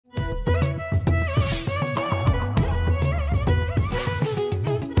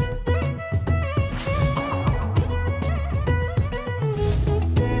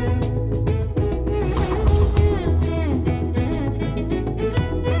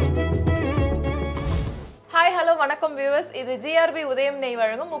viewers, இது GRB உதயம் நெய்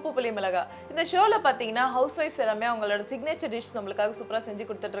வழங்கும் உப்பு புளி மிளகா. இந்த ஷோல பாத்தீங்கன்னா ஹவுஸ் வைஃப்ஸ் எல்லாமே அவங்களோட சிக்னேச்சர் டிஷ் நமக்காக சூப்பரா செஞ்சு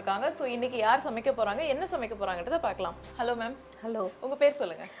கொடுத்துட்டு இருக்காங்க. சோ இன்னைக்கு யார் சமைக்க போறாங்க, என்ன சமைக்க போறாங்கன்றத பார்க்கலாம். Hello ma'am. ஹலோ. உங்க பேர்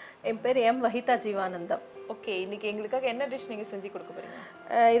சொல்லுங்க. என் பேர் எம் வஹிதா ஜீவானந்தம். ஓகே, இன்னைக்கு எங்களுக்காக என்ன டிஷ் நீங்க செஞ்சு கொடுக்க போறீங்க?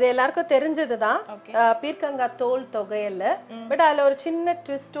 இது எல்லாருக்கும் தெரிஞ்சதுதான். பீர்க்கங்காய் தோல் தொகையல்ல, பட் அதுல ஒரு சின்ன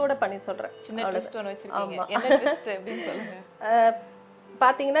ட்விஸ்டோட பண்ணி சொல்றேன். சின்ன ட்விஸ்ட் ஒன்னு வச்சிருக்கீங்க. என்ன ட்விஸ்ட் அப்படினு சொல்லுங்க.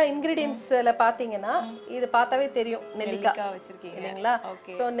 பாத்தீங்கன்னா இன்கிரிடியன்ட்ஸ்ல பாத்தீங்கன்னா இது பார்த்தாவே தெரியும், நெல்லிக்காய் வச்சிருக்கீங்க இல்லைங்களா?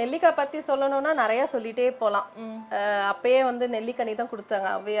 சோ நெல்லிக்காய் பத்தி சொல்லணும்னா நிறைய சொல்லிட்டே போலாம். அப்பயே வந்து நெல்லிக்கனி தான் கொடுத்தாங்க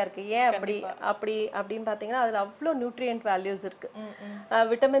அவையா இருக்கு. ஏன் அப்படின்னு பாத்தீங்கன்னா அதுல அவ்வளோ நியூட்ரியன்ட் வேல்யூஸ் இருக்கு.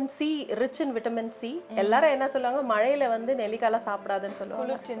 Vitamin C, rich in vitamin C. எல்லாரும் என்ன சொல்லுவாங்க, மழையில வந்து நெல்லிக்காய் சாப்பிடாதுன்னு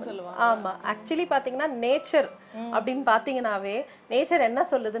சொல்லுவாங்க. ஆமா, ஆக்சுவலி பாத்தீங்கன்னா நேச்சர் அப்படின்னு பாத்தீங்கன்னாவே நேச்சர் என்ன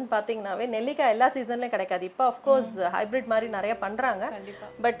சொல்லுதுன்னு பாத்தீங்கன்னாவே நெல்லிக்காய் எல்லா சீசன்லயும் கிடைக்காது. இப்போ அஃப்கோர்ஸ் ஹைபிரிட் மாதிரி நிறைய பண்றாங்க.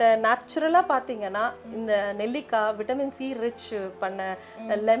 பட் நேச்சுரலா பாத்தீங்கன்னா இந்த நெல்லிக்காய் விட்டமின் சி ரிச் பண்ண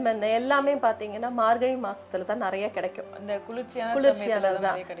லெமன் எல்லாமே பாத்தீங்கன்னா மார்கழி மாசத்துல தான் நிறைய கிடைக்கும். அந்த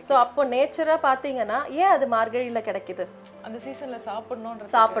குளிர்ச்சியானதான். சோ அப்போ நேச்சரா பாத்தீங்கன்னா ஏன் அது மார்கழியில கிடைக்குது, அந்த சீசன்ல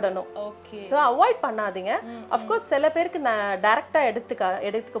சாப்பிடணும். சோ அவாய்ட் பண்ணாதீங்க. அஃப்கோர்ஸ் சில பேருக்கு டைரக்டா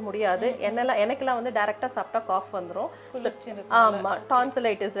எடுத்துக்க முடியாது. எனக்கெல்லாம் வந்து டைரக்டா சாப்பிட்டா காஃப் வந்துரும். ஆமா,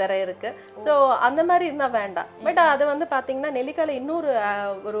 டான்சிலைட்டிஸ் வேற இருக்கு. சோ அந்த மாதிரி இருந்தா வேண்டாம். பட் அது வந்து பாத்தீங்கன்னா நெல்லிக்காயில இன்னொரு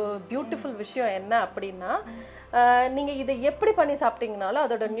ஒரு பியூட்டிஃபுல் விஷயம் என்ன அப்படின்னா, நீங்க இதை எப்படி பண்ணி சாப்பிட்டீங்கனாலும்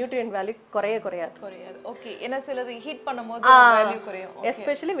அதோட நியூட்ரியன்ட் வேல்யூ குறையாது. ஓகே, ஏன்னா சிலது ஹீட் பண்ணும்போது வேல்யூ குறையும்.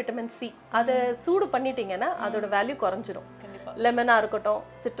 Especially vitamin C. அதை சூடு பண்ணிட்டீங்கன்னா அதோட வேல்யூ குறைஞ்சிடும். லெமனா இருக்கட்டும்,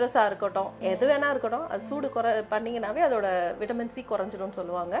 சிட்ரஸா இருக்கட்டும், எது வேணா இருக்கட்டும், அது சூடு பண்ணீங்கன்னாவே அதோட விட்டமின் சி குறைஞ்சிடும்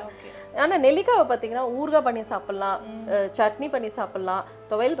சொல்லுவாங்க. ஆனா நெல்லிக்காவை பார்த்தீங்கன்னா ஊறுகாய் பண்ணி சாப்பிடலாம், சட்னி பண்ணி சாப்பிடலாம்,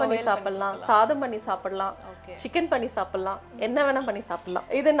 துவையல் பண்ணி சாப்பிடலாம், சாதம் பண்ணி சாப்பிடலாம், சிக்கன் பண்ணி சாப்பிடலாம், என்ன வேணா பண்ணி சாப்பிடலாம்.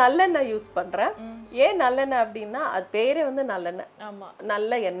 இது நல்லெண்ணெய் யூஸ் பண்றேன். ஏன் நல்லெண்ணெய் அப்படின்னா அது பேரே வந்து நல்லெண்ணெய். ஆமா,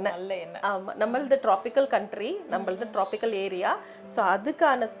 நல்ல எண்ணெய். ஆமா, நம்மளது டிராபிக்கல் கண்ட்ரி, நம்மளது டிராபிக்கல் ஏரியா. ஸோ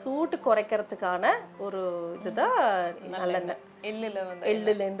அதுக்கான சூடு குறைக்கிறதுக்கான ஒரு இதுதான் நல்லெண்ணெய்.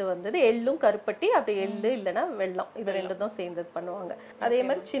 எள்ளுல இருந்து வந்தது. எள்ளும் கருப்பட்டி, அப்படி எள்ளு இல்லைன்னா வெல்லம், இது ரெண்டு தான் சேர்ந்து பண்ணுவாங்க. அதே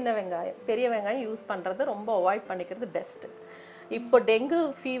மாதிரி சின்ன வெங்காயம், பெரிய வெங்காயம் யூஸ் பண்றது ரொம்ப அவாய்ட் பண்ணிக்கிறது பெஸ்ட். இப்போ டெங்கு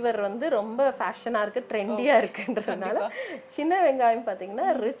ஃபீவர் வந்து ரொம்ப ஃபேஷனாக இருக்குது, ட்ரெண்டியாக இருக்குன்றதுனால சின்ன வெங்காயம் பார்த்தீங்கன்னா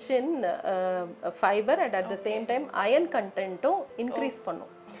rich in fibre and at the same time iron கண்டென்ட்டும் increase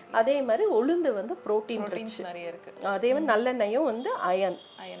பண்ணும். அதே மாதிரி உளுந்து வந்து ப்ரோட்டீன் ரிச் நிறைய இருக்கு. அதே மாதிரி நல்லெண்ணெயும் வந்து அயன்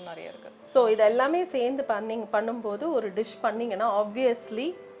நிறைய இருக்கு. ஸோ இது எல்லாமே சேர்ந்து பண்ணும்போது ஒரு டிஷ் பண்ணீங்கன்னா ஆப்வியஸ்லி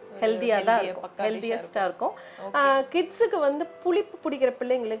ஹெல்தியாக தான் இருக்கும், ஹெல்தியஸ்டாக இருக்கும். கிட்ஸுக்கு வந்து புளிப்பு பிடிக்கிற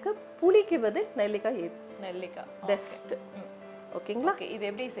பிள்ளைங்களுக்கு புளிக்கு பதில் நெல்லிக்காய் பெஸ்ட். ஓகேங்களா? இது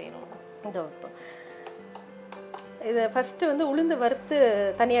எப்படி செய்யணும்? இதோ இதை ஃபஸ்ட்டு வந்து உளுந்து வறுத்து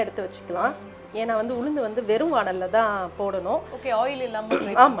தனியாக எடுத்து வச்சுக்கலாம். ஏன்னா வந்து உளுந்து வந்து வெறும் வானலில் தான் போடணும். ஓகே, ஆயில்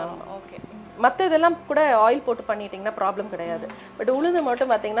இல்லாமல். ஆமாம். ஓகே, மற்ற இதெல்லாம் கூட ஆயில் போட்டு பண்ணிட்டீங்கன்னா ப்ராப்ளம் கிடையாது. பட் உளுந்து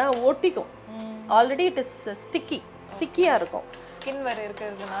மட்டும் பார்த்தீங்கன்னா ஒட்டிக்கும். ஆல்ரெடி இட் இஸ் ஸ்டிக்கியாக இருக்கும், ஸ்கின் வேறு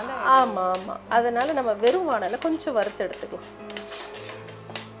இருக்கிறதுனால. ஆமாம் ஆமாம், அதனால நம்ம வெறும் வானலில் கொஞ்சம் வறுத்து எடுத்துக்கலாம்.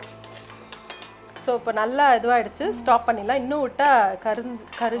 ஸோ இப்போ நல்லா இதுவாகிடுச்சு, ஸ்டாப் பண்ணிடலாம். இன்னும் விட்டால்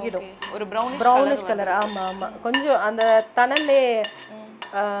கருகிடும், ஒரு ப்ரௌனிஷ் கலர். ஆமாம் ஆமாம், கொஞ்சம் அந்த தணல்லே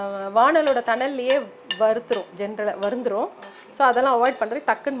வானலோட தணல்லையே வருந்துரும். ஸோ அதெல்லாம் அவாய்ட் பண்ணுறது,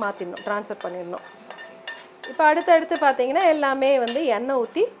 டக்குன்னு மாற்றிடணும், ட்ரான்ஸ்ஃபர் பண்ணிடணும். இப்போ அடுத்து பார்த்தீங்கன்னா எல்லாமே வந்து எண்ணெய்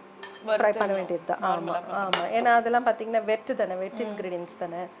ஊற்றி ஃப்ரை பண்ண வேண்டியது தான். ஆமாம் ஆமாம், ஏன்னா அதெல்லாம் பார்த்தீங்கன்னா வெட் இன்க்ரீடியன்ஸ்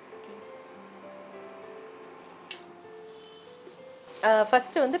தானே.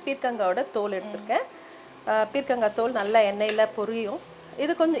 ஃபஸ்ட்டு வந்து பீர்க்கங்காயோட தோல் எடுத்துருக்கேன். பீர்க்கங்காய் தோல் நல்லா எண்ணெயில் பொரியும்.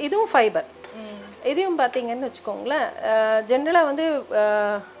 இது கொஞ்சம் இதுவும் ஃபைபர். இதையும் பார்த்தீங்கன்னு வச்சுக்கோங்களேன், ஜென்ரலாக வந்து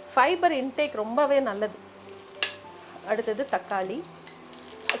ஃபைபர் இன்டேக் ரொம்பவே நல்லது. அடுத்தது தக்காளி,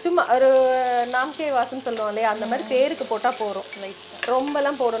 சும்மா ஒரு நாம்கே வாசம் சொல்லுவோம் இல்லையா, அந்த மாதிரி பேருக்கு போட்டால் போகிறோம்.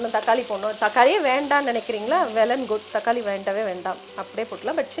 ரொம்பலாம் போடணும், தக்காளி போடணும். தக்காளியே வேண்டாம்னு நினைக்கிறீங்களா, வெல் அண்ட் குட், தக்காளி வேண்டாம், அப்படியே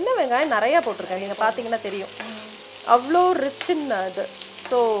போட்டுக்கலாம். பட் சின்ன வெங்காயம் நிறையா போட்டிருக்கேன், நீங்கள் பார்த்தீங்கன்னா தெரியும், அவ்வளோ ரிச்சுன்னு அது.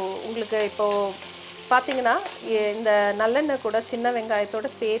 ஸோ உங்களுக்கு இப்போது பார்த்தீங்கன்னா இந்த நல்லெண்ணெய் கூட சின்ன வெங்காயத்தோடு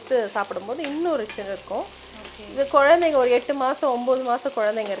சேர்த்து சாப்பிடும்போது இன்னும் ரிச் இருக்கும். இது குழந்தைங்க ஒரு 8 மாதம் 9 மாதம்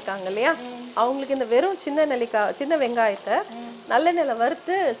குழந்தைங்க இருக்காங்க இல்லையா, அவங்களுக்கு இந்த வெறும் சின்ன வெங்காயத்தை நல்லெண்ணெயில்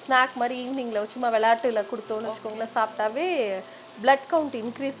வறுத்து ஸ்நாக் மாதிரி ஈவினிங்கில் சும்மா விளையாட்டுல கொடுத்தோன்னு வச்சுக்கோங்களேன், சாப்பிட்டாவே பிளட் கவுண்ட்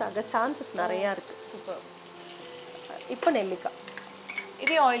இன்க்ரீஸ் ஆக சான்சஸ் நிறையா இருக்குது. சூப்பர். இப்போ நெல்லிக்காய்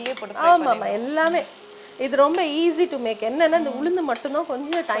இதே ஆயிலே போட்டு. ஆமாம் ஆமாம், எல்லாமே இது ரொம்ப ஈஸி டு மேக். என்னன்னா இந்த உளுந்து மட்டும்தான்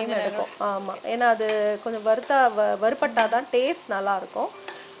கொஞ்சம் டைம் எடுக்கும். ஆமாம், ஏன்னா அது கொஞ்சம் வறுப்பட்டாதான் டேஸ்ட் நல்லா இருக்கும்.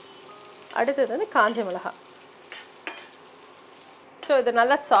 அடுத்தது வந்து காஞ்ச மிளகாய். ஸோ இது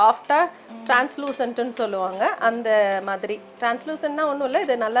நல்லா சாஃப்டாக டிரான்ஸ்லூசன்ட்னு சொல்லுவாங்க அந்த மாதிரி. டிரான்ஸ்லூசன்ட்னா ஒன்றும் இல்லை,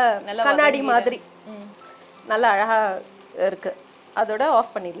 இது நல்லா கண்ணாடி மாதிரி நல்லா அழகாக இருக்குது. அதோட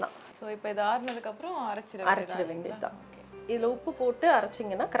ஆஃப் பண்ணிடலாம். ஸோ இப்போ இது ஆறுனதுக்கப்புறம் அரைச்சிட வேண்டியது தான். இதில் உப்பு போட்டு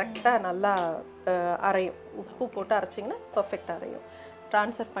அரைச்சிங்கன்னா கரெக்டாக நல்லா அரையும். உப்பு போட்டு அரைச்சிங்கன்னா பர்ஃபெக்டாக அரையும்.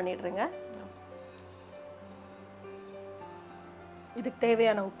 ட்ரான்ஸ்ஃபர் பண்ணிடுறேங்க. இதுக்கு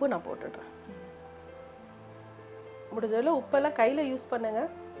தேவையான உப்பு நான் போட்டுடுறேன். முடிஞ்சளவு உப்பெல்லாம் கையில் யூஸ் பண்ணுங்க.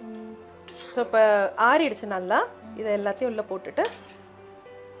 ஸோ இப்போ ஆறிடுச்சு நல்லா. இதை எல்லாத்தையும் உள்ளே போட்டுட்டு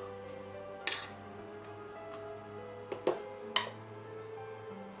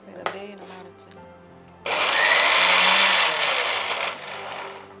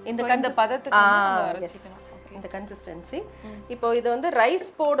இந்த கன்சிஸ்டன்சி. இப்போ இது வந்து ரைஸ்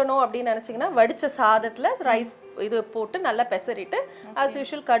போடணும் அப்படின்னு நினைச்சீங்கன்னா வடிச்ச சாதத்துல ரைஸ் இது போட்டு நல்லா பெசரிட்டு as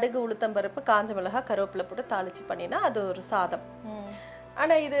usual கடுகு உளுத்தம்பருப்பு காஞ்ச மிளகாய் கருவேப்பிலை போட்டு தாளிச்சு பண்ணினா அது ஒரு சாதம்.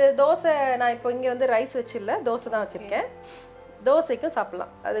 ஆனா இது தோசை, நான் இப்போ இங்க வந்து ரைஸ் வச்சில்ல, தோசை தான் வச்சிருக்கேன். தோசைக்கும்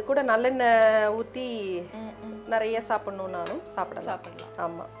சாப்பிடலாம். அது கூட நல்லெண்ணெய் ஊற்றி நிறைய சாப்பிடணும்னாலும் சாப்பிடலாம்.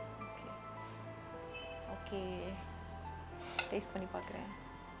 ஆமா. ஓகே, டேஸ்ட் பண்ணி பார்க்குறேன்.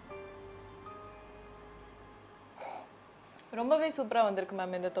 ரொம்பவே சூப்பரா வந்திருக்கு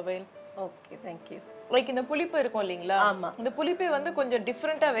மேம் இந்த துவையல். Okay, thank you. லைக் இந்த புளிப்பு இருக்கும் இல்லீங்களா? ஆமா. இந்த புளிப்பே வந்து கொஞ்சம்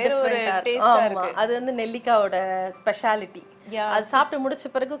டிஃபரண்டா வேற ஒரு டேஸ்டா இருக்கு. அது வந்து நெல்லிக்காயோட ஸ்பெஷாலிட்டி. அது சாப்பிட்டு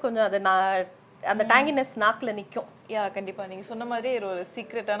முடிச்ச பிறகு கொஞ்சம் அது அந்த டாங்கினஸ் நாக்குல நிக்கும். யா, கண்டிப்பா நீங்க சொன்ன மாதிரி ஒரு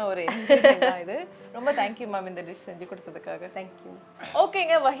சீக்ரெட்டான ஒரு இன்கிரிடியன்ட் தான் இது. ரொம்ப தேங்க்யூ மேம் இந்த டிஷ் செஞ்சு கொடுத்ததுக்காக. தேங்க்யூ.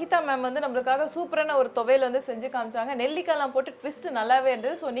 ஓகேங்க, வஹிதா மேம் வந்து நம்மளுக்காக சூப்பரான ஒரு துவையல் வந்து செஞ்சு காமிச்சாங்க. நெல்லிக்காய்லாம் போட்டு ட்விஸ்ட் நல்லாவே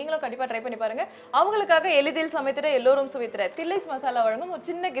இருந்தது. ஸோ நீங்களும் கண்டிப்பா ட்ரை பண்ணி பாருங்க. அவங்களுக்காக எளிதில் சமைத்திட எல்லோரும் சுவைத்திட தில்லைஸ் மசாலா வழங்கும் ஒரு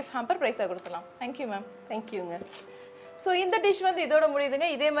சின்ன கிஃப்ட் ஹேம்பர் பிரைஸா கொடுக்கலாம். Thank you ma'am. தேங்க்யூங்க. ஸோ இந்த டிஷ் வந்து இதோட முடியுதுங்க.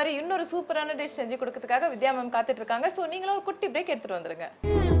 இதே மாதிரி இன்னொரு சூப்பரான டிஷ் செஞ்சு கொடுக்கறதுக்காக வித்யா மேம் காத்துட்டு இருக்காங்க. ஸோ நீங்களும் ஒரு குட்டி பிரேக் எடுத்துட்டு வந்துருங்க.